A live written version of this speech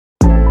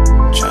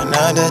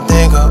like to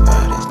think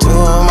about it. Too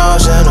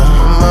emotional,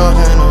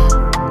 emotional.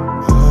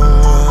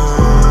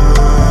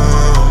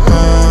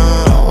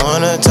 Don't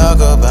wanna talk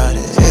about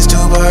it. It's too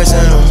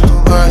personal,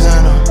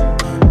 personal.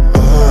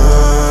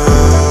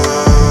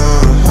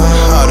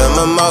 All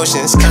them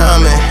emotions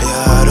coming.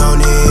 Yeah, I don't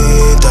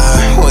need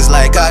that. Was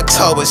like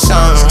October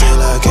something.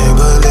 Still I can't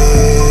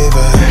believe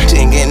it.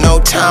 Didn't get no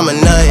time or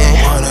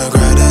nothing. Wanna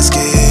grab that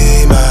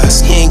ski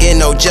mask. He ain't get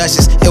no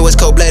justice. It was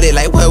cold-blooded,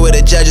 like where were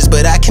the judges?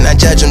 But I cannot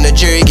judge them. The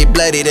jury get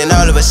bloodied, and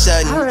all of a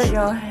sudden. All right,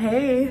 y'all.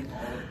 Hey,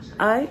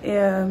 I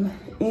am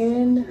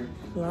in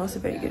Las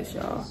Vegas,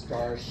 y'all.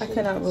 I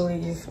cannot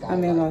believe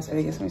I'm in Las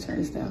Vegas. Let me turn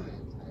this down.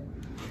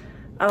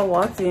 I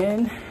walked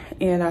in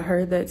and I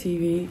heard that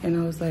TV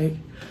and I was like,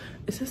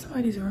 is this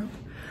somebody's room?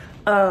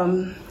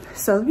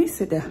 So let me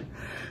sit down.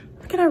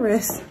 Can I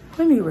rest?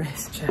 Let me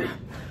rest, child.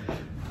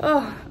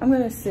 Oh, I'm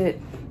gonna sit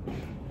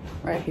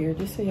right here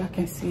just so y'all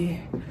can see.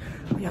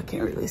 Y'all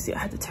can't really see. I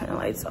had to turn the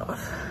lights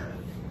off.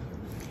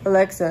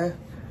 Alexa,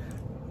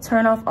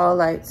 turn off all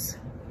lights.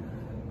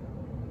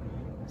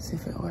 Let's see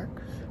if it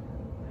works.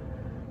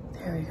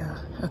 There we go.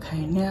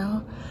 Okay,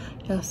 now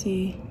y'all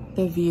see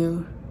the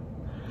view.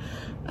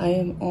 I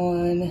am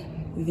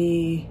on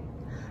the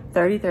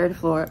 33rd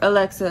floor.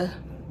 Alexa,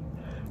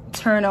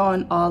 turn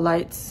on all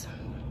lights.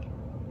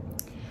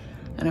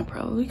 And I'm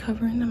probably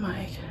covering the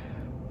mic.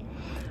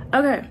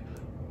 Okay,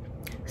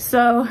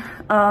 so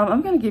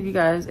I'm gonna give you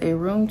guys a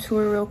room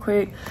tour real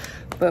quick.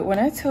 But when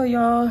I tell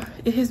y'all,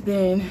 it has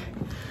been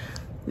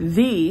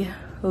the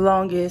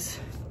longest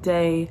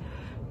day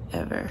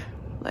ever.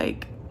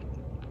 Like,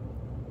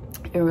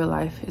 in real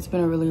life, it's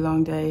been a really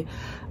long day.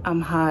 I'm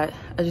hot.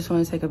 I just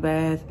want to take a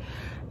bath.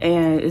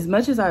 And as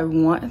much as I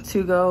want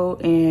to go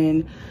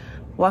and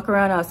walk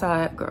around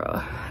outside,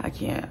 girl, I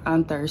can't.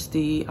 I'm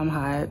thirsty. I'm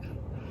hot.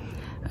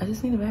 I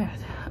just need a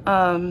bath.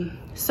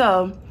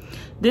 So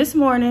this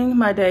morning,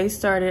 my day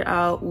started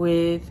out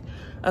with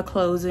a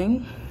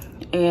closing.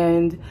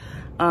 And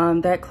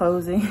that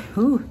closing,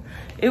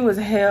 it was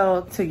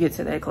hell to get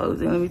to that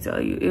closing. Let me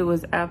tell you, it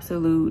was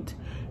absolute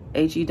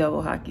HE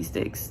double hockey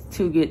sticks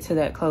to get to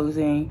that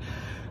closing.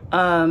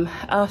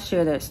 I'll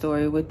share that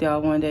story with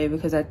y'all one day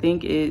because I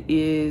think it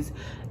is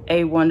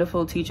a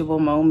wonderful teachable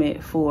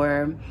moment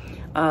for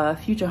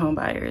future home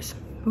buyers.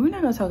 We're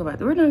not gonna talk about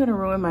that. We're not gonna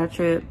ruin my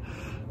trip.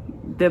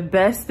 The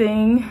best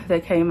thing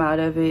that came out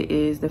of it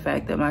is the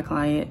fact that my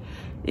client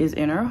is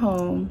in her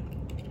home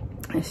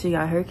and she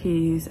got her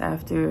keys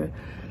after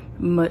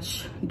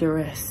much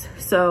duress.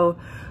 So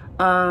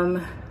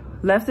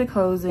left the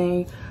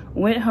closing,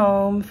 went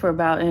home for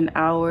about an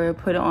hour,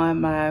 put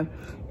on my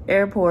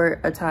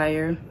airport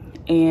attire,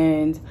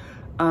 and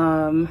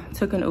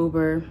took an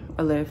Uber,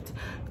 a Lyft,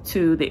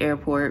 to the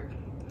airport.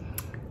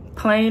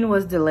 Plane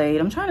was delayed.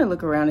 I'm trying to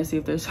look around and see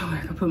if there's somewhere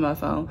I can put my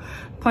phone.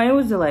 Plane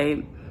was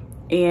delayed,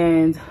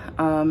 and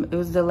it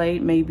was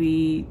delayed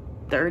maybe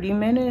 30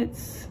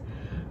 minutes.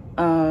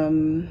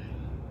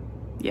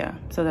 Yeah,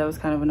 so that was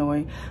kind of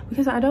annoying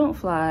because I don't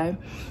fly,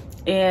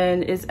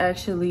 and it's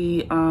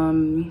actually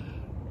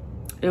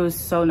it was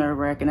so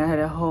nerve-wracking. I had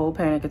a whole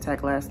panic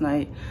attack last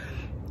night.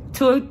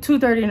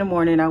 2:30 in the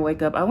morning, I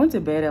wake up. I went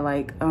to bed at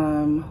like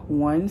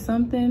 1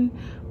 something.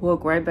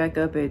 Woke right back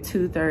up at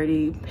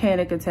 2:30.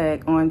 Panic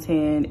attack on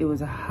 10. It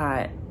was a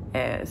hot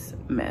ass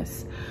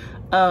mess.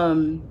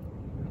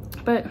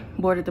 But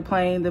boarded the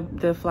plane.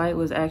 The flight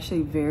was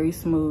actually very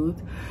smooth.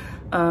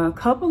 A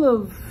couple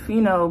of,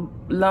 you know,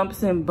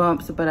 lumps and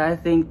bumps, but I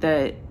think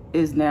that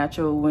is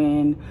natural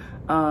when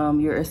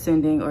you're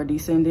ascending or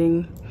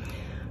descending.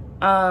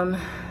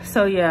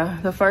 So yeah,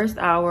 the first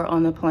hour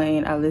on the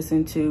plane, I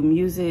listened to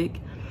music.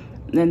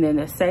 And then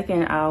the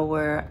second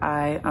hour,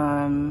 I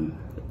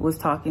was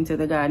talking to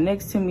the guy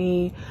next to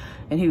me,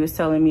 and he was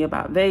telling me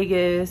about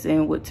Vegas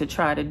and what to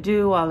try to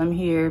do while I'm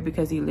here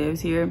because he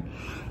lives here.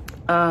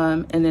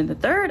 And then the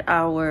third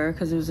hour,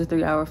 because it was a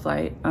 3-hour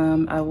flight,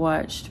 I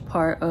watched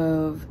part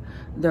of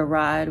the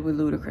ride with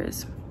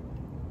Ludacris.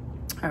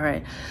 All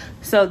right.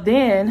 So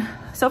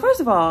first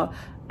of all,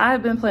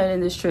 I've been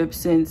planning this trip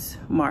since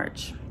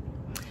March.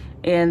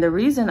 And the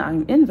reason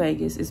I'm in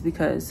Vegas is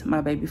because my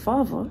baby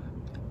father,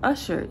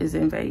 Usher, is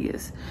in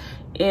Vegas.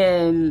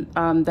 And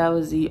that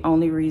was the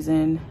only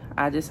reason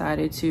I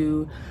decided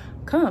to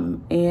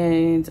come.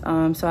 And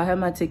so I have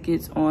my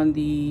tickets on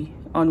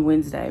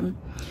Wednesday.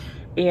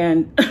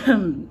 And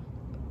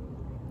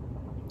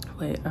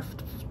wait, I've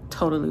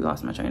totally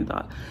lost my train of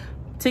thought.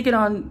 Ticket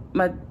on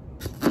my,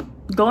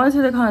 going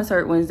to the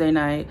concert Wednesday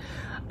night,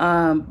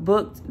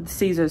 booked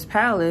Caesar's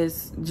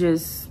Palace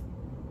just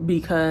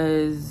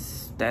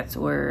because that's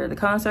where the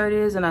concert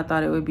is, and I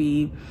thought it would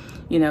be,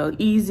 you know,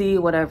 easy,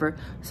 whatever.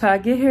 So I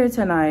get here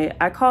tonight.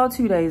 I called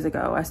 2 days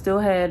ago. I still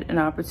had an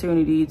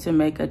opportunity to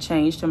make a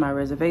change to my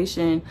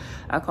reservation.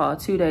 I called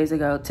 2 days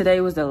ago. Today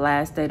was the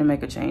last day to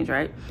make a change,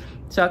 right?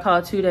 So I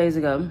called 2 days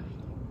ago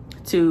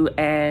to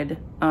add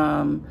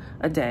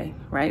a day,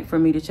 right, for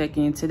me to check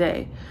in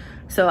today.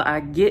 So I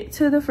get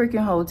to the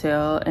freaking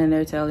hotel and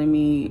they're telling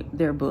me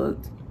they're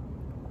booked,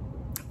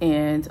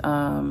 and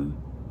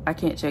I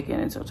can't check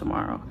in until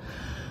tomorrow.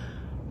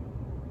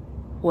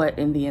 what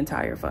in the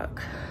entire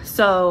fuck.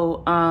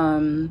 So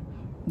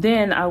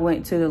then I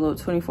went to the little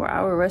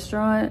 24-hour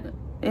restaurant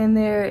in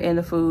there, and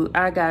the food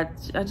I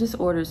just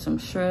ordered some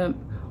shrimp.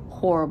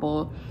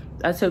 Horrible.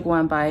 I took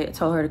one bite,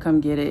 told her to come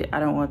get it. I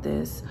don't want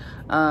this.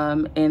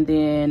 And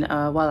then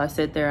while I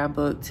sat there, I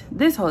booked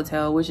this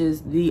hotel, which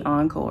is the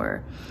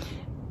Encore.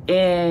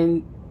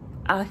 And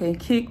I can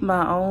kick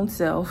my own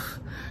self.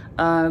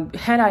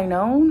 Had I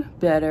known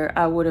better,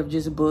 I would have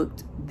just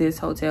booked this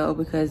hotel,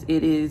 because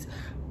it is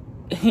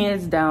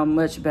hands down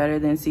much better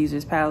than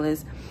Caesar's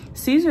Palace.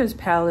 Caesar's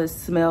Palace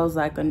smells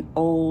like an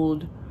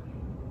old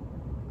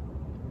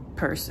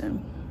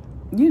person.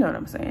 You know what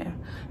I'm saying?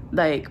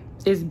 Like,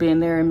 it's been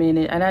there a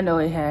minute, and I know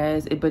it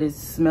has, but it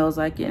smells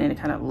like it, and it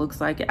kind of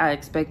looks like it. I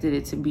expected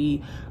it to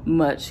be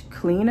much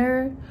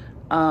cleaner.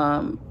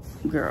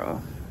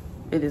 Girl,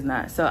 it is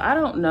not. So I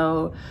don't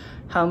know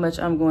how much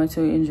I'm going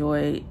to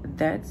enjoy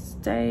that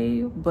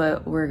stay,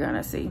 but we're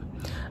gonna see.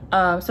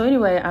 So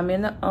anyway, I'm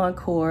in the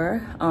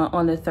Encore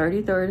on the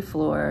 33rd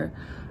floor.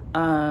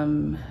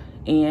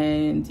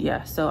 And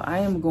yeah, so I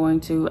am going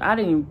to, I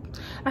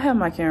have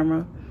my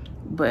camera,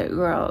 but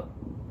girl,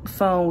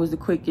 phone was the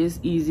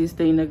quickest, easiest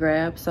thing to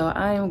grab. So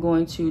I am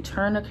going to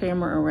turn the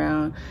camera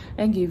around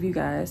and give you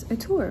guys a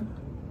tour.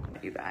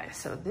 You guys,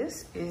 so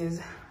this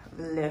is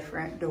the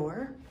front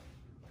door,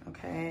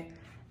 okay?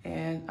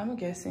 And I'm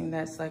guessing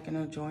that's like an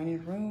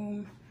adjoining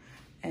room.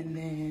 And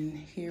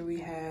then here we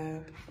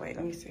have, wait,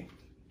 let me see.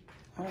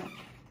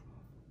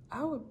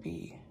 I would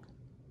be,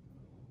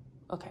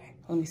 okay,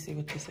 let me see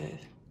what this is.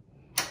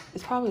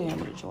 It's probably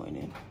an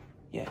adjoining.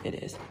 Yeah, it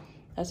is.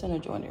 That's an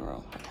adjoining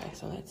room. Okay,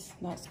 so let's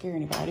not scare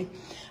anybody.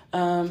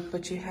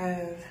 But you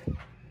have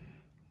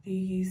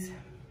these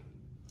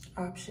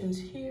options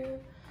here.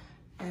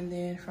 And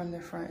then from the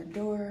front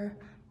door,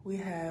 we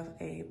have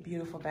a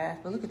beautiful bath.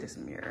 But look at this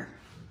mirror.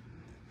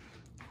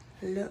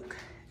 Look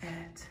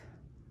at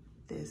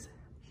this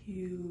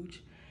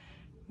huge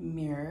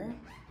mirror.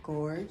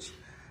 Gorge.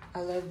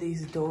 I love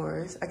these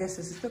doors. I guess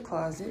this is the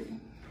closet.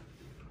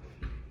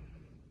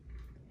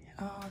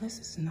 Oh, this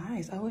is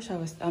nice. I wish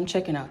I'm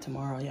checking out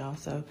tomorrow, y'all.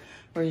 So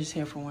we're just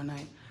here for one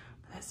night.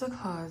 That's the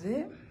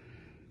closet.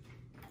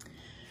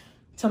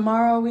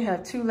 Tomorrow we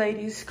have 2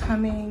 ladies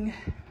coming,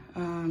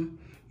 and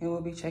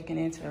we'll be checking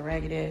into the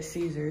ragged ass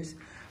Caesars.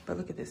 But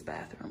look at this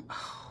bathroom.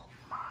 Oh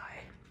my.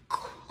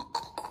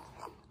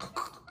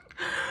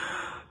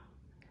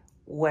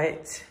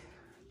 What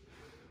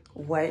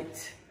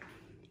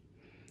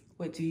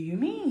do you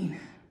mean?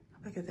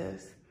 Look at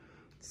this.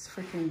 It's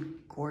freaking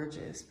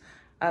gorgeous.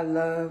 I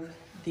love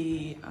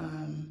the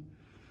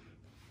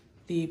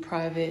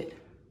private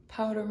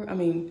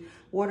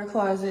water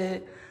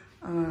closet,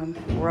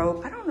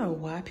 robe. I don't know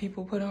why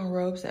people put on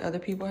robes that other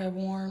people have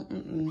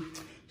worn.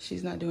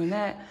 She's not doing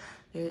that.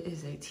 There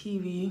is a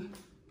TV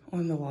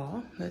on the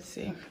wall. Let's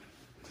see.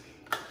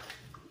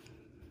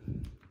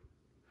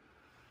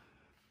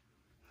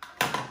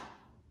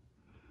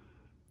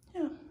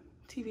 Yeah,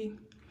 TV.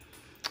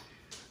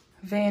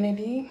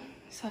 Vanity,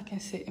 so I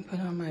can sit and put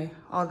on my,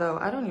 although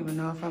I don't even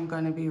know if I'm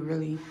gonna be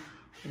really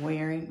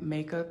wearing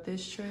makeup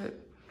this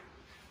trip,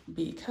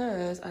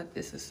 because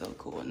this is so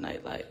cool.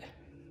 Nightlight.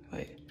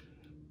 Wait.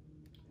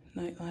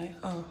 Nightlight.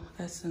 Oh,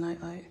 that's the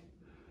nightlight.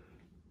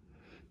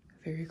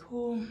 Very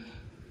cool.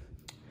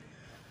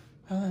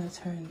 I'm gonna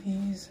turn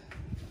these.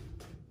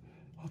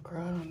 Oh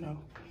girl, I don't know.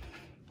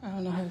 I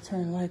don't know how to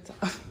turn the lights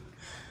off.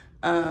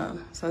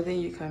 So then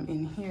you come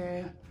in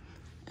here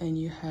and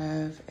you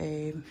have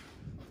a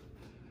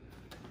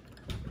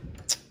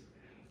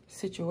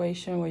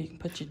situation where you can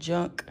put your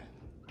junk.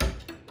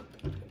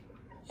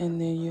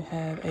 And then you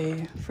have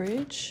a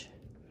fridge.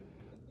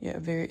 Yeah,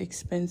 very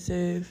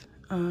expensive,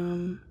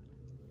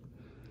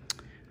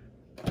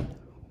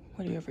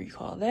 whatever you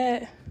call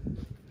that.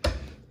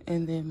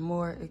 And then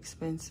more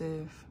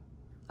expensive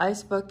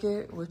ice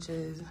bucket, which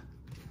is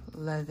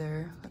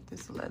leather, like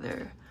this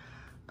leather.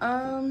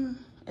 And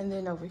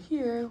then over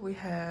here we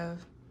have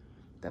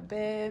the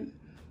bed,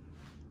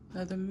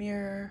 another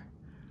mirror,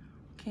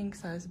 king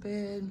size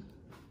bed,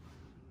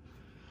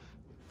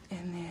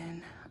 and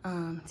then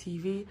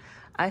TV.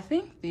 I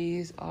think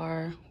these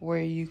are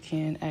where you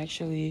can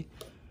actually,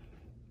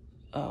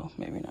 oh,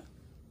 maybe not.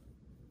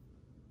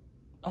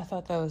 I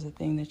thought that was a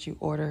thing that you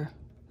order.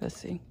 Let's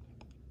see.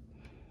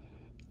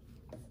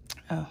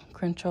 Oh,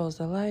 controls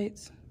the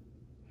lights.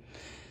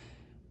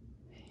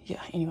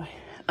 Yeah, anyway.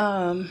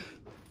 And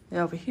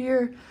over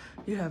here,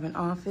 you have an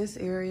office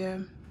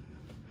area.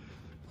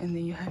 And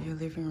then you have your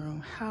living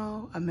room.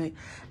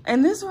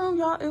 And this room,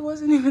 y'all, it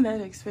wasn't even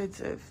that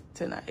expensive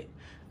tonight.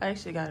 I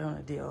actually got it on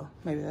a deal.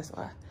 Maybe that's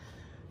why.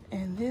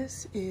 And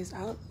this is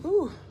out.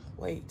 Ooh,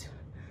 wait.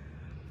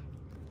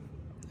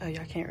 Oh,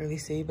 y'all can't really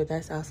see, but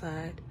that's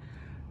outside.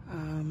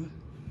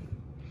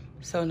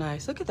 So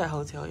nice. Look at that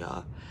hotel,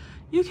 y'all.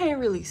 You can't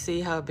really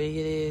see how big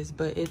it is,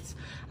 but it's,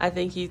 I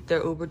think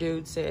the Uber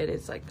dude said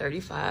it's like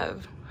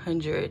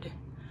 3,500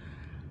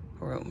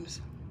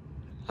 rooms.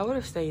 I would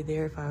have stayed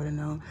there if I would have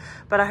known.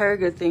 But I heard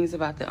good things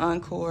about the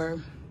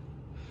Encore.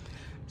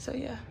 So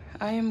yeah,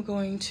 I am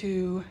going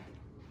to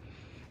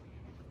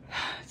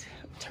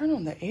turn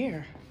on the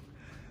air.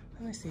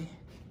 Let me see.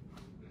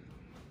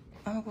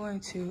 I'm going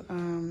to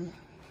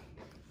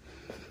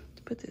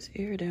put this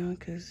air down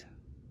because,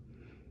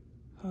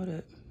 hold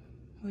up,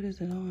 what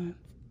is it on?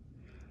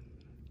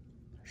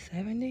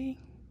 70?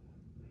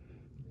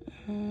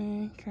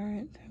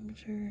 Current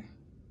temperature.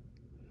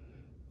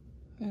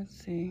 Let's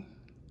see.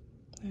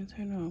 Let's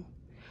turn on.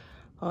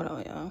 Hold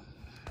on, y'all.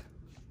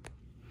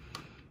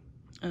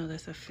 Oh,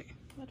 that's a fan.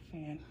 What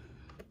fan?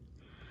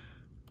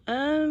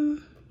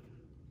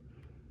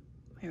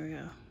 Here we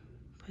go.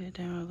 Put it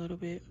down a little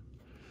bit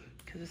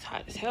because it's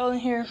hot as hell in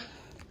here.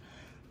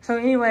 So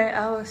anyway,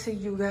 I will see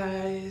you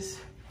guys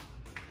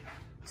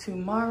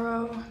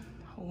tomorrow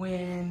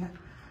when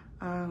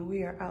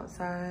we are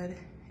outside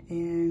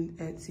and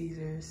at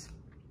Caesars.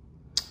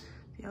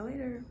 See y'all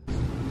later.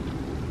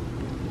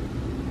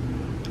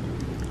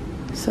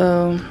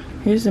 So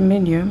here's the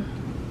menu.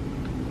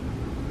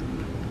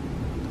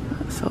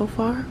 So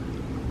far,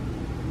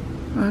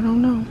 I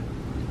don't know.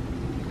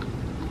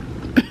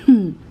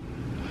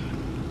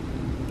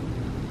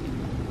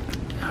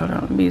 Hold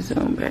on, let me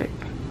zoom back.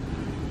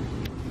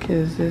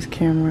 Cause this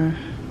camera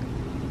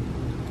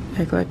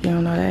act like you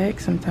don't know how to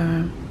act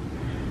sometimes.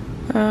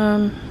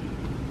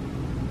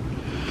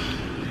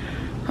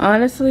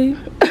 Honestly,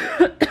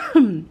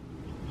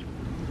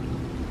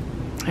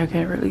 I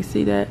can't really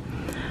see that.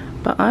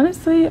 But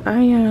honestly,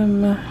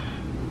 I'm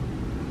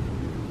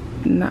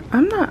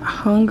not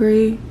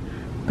hungry,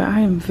 but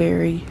I am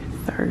very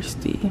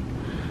thirsty.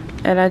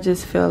 And I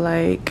just feel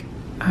like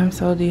I'm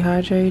so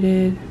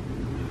dehydrated.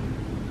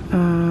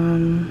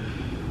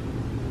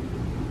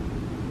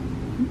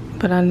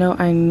 But I know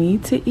I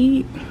need to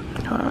eat.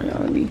 Hold on,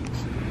 y'all.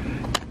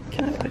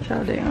 Can I put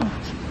y'all down?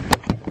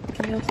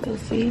 Can y'all still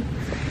see?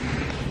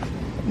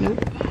 Nope.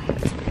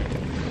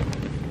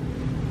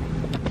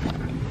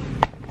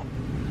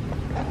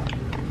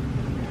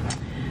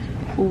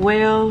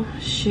 Well,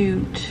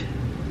 shoot.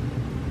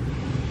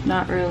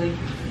 Not really.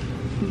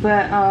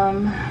 But,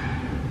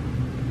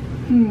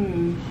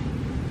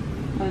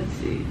 let's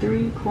see.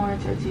 3 corn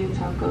tortilla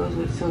tacos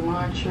with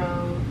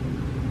cilantro,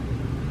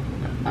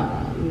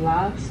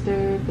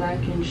 lobster,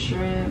 blackened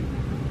shrimp,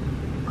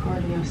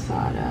 carne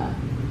asada,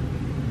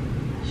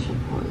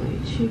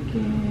 chipotle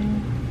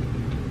chicken.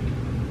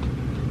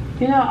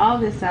 You know, all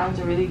this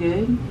sounds really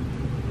good,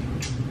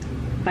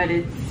 but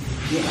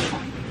it's, you know,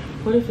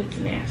 what if it's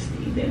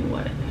nasty? Then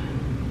what?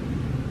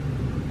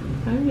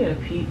 I can get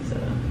a pizza.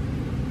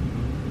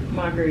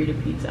 Margarita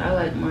pizza. I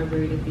like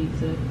margarita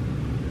pizza.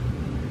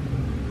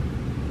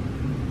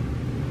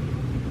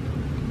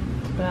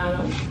 But I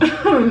don't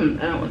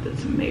I don't want the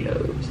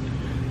tomatoes.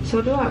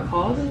 So do I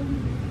call them?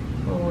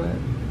 Or what?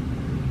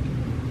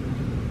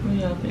 What do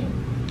y'all think?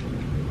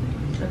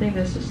 I think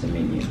that's just the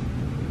menu.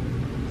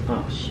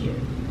 Oh shit.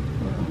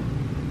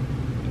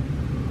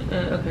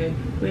 Okay.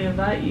 We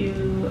invite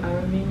you.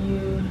 Our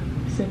menu.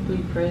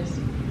 Simply press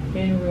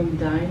in-room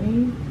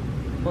dining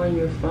on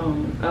your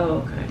phone.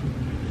 Oh, okay.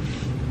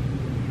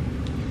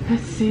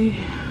 Let's see.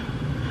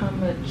 How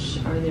much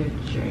are their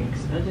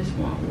drinks? I just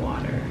want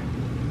water.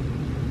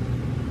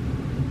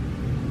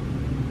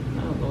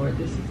 Oh Lord,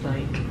 this is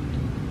like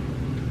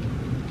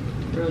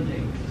real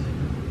drinks.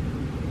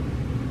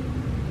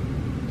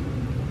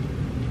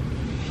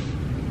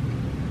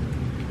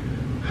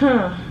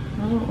 Huh. I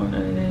don't want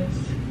none of this.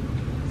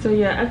 So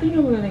yeah, I think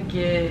I'm gonna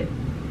get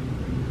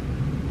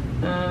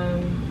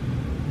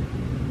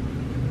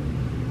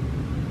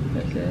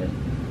that's it.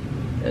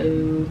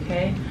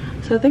 Okay.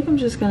 So I think I'm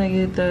just gonna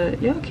get the,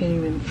 y'all can't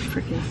even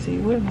freaking see.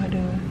 What am I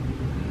doing?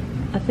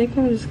 I think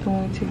I'm just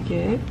going to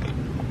get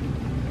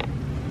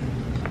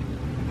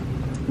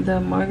the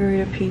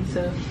margarita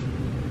pizza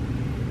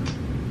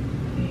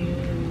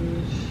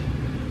and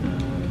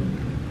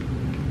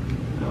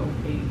oh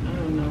wait, I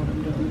don't know what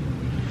I'm doing.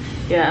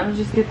 Yeah, I'm gonna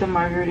just get the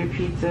margarita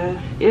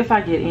pizza. If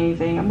I get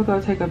anything, I'm gonna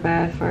go take a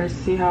bath first,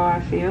 see how I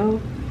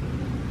feel,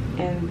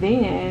 and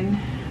then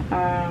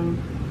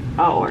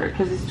I'll order,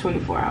 because it's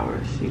 24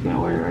 hours. You can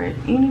order at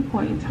any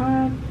point in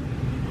time.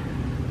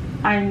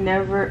 I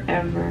never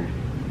ever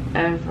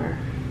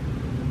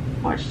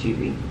watch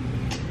TV.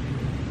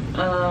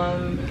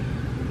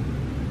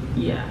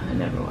 Yeah, I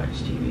never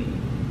watch TV.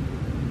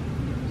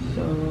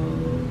 So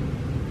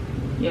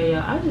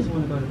yeah, I just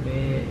want to go to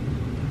bed.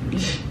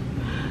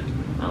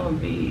 I'm gonna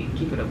be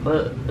keeping a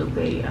buck,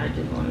 okay? I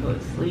just want to go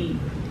to sleep.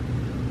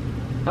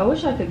 I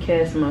wish I could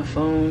cast my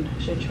phone. I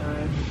should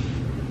try.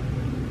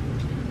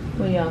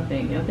 What do y'all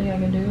think? Y'all think I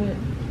can do it?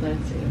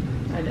 Let's see.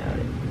 I doubt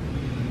it.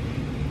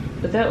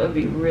 But that would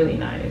be really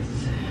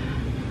nice.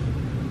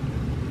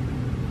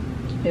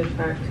 If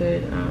I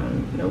could,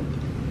 nope.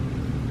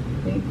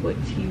 I think what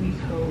TV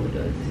code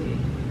does it?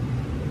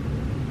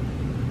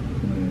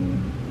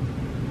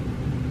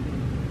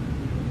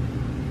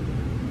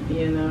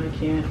 Yeah, no, I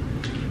can't.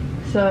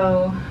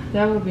 So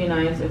that would be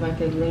nice if I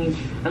could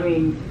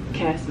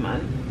cast my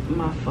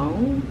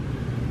phone.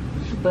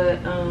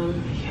 But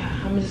yeah,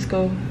 I'm gonna just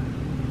go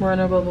run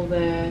a bubble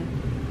bath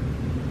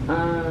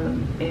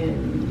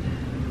and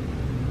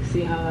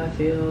see how I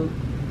feel,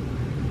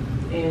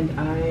 and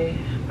I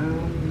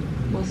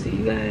will see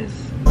you guys.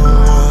 I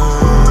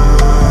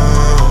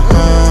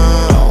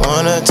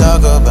wanna talk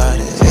about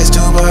it, it's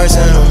too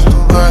personal,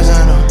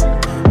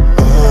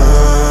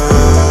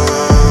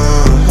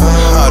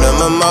 all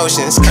them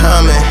emotions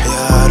coming,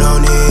 yeah, I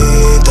don't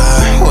need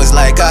that. Was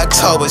like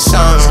October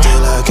summer,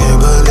 still I can't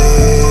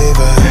believe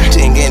it.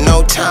 Didn't get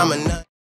no time enough.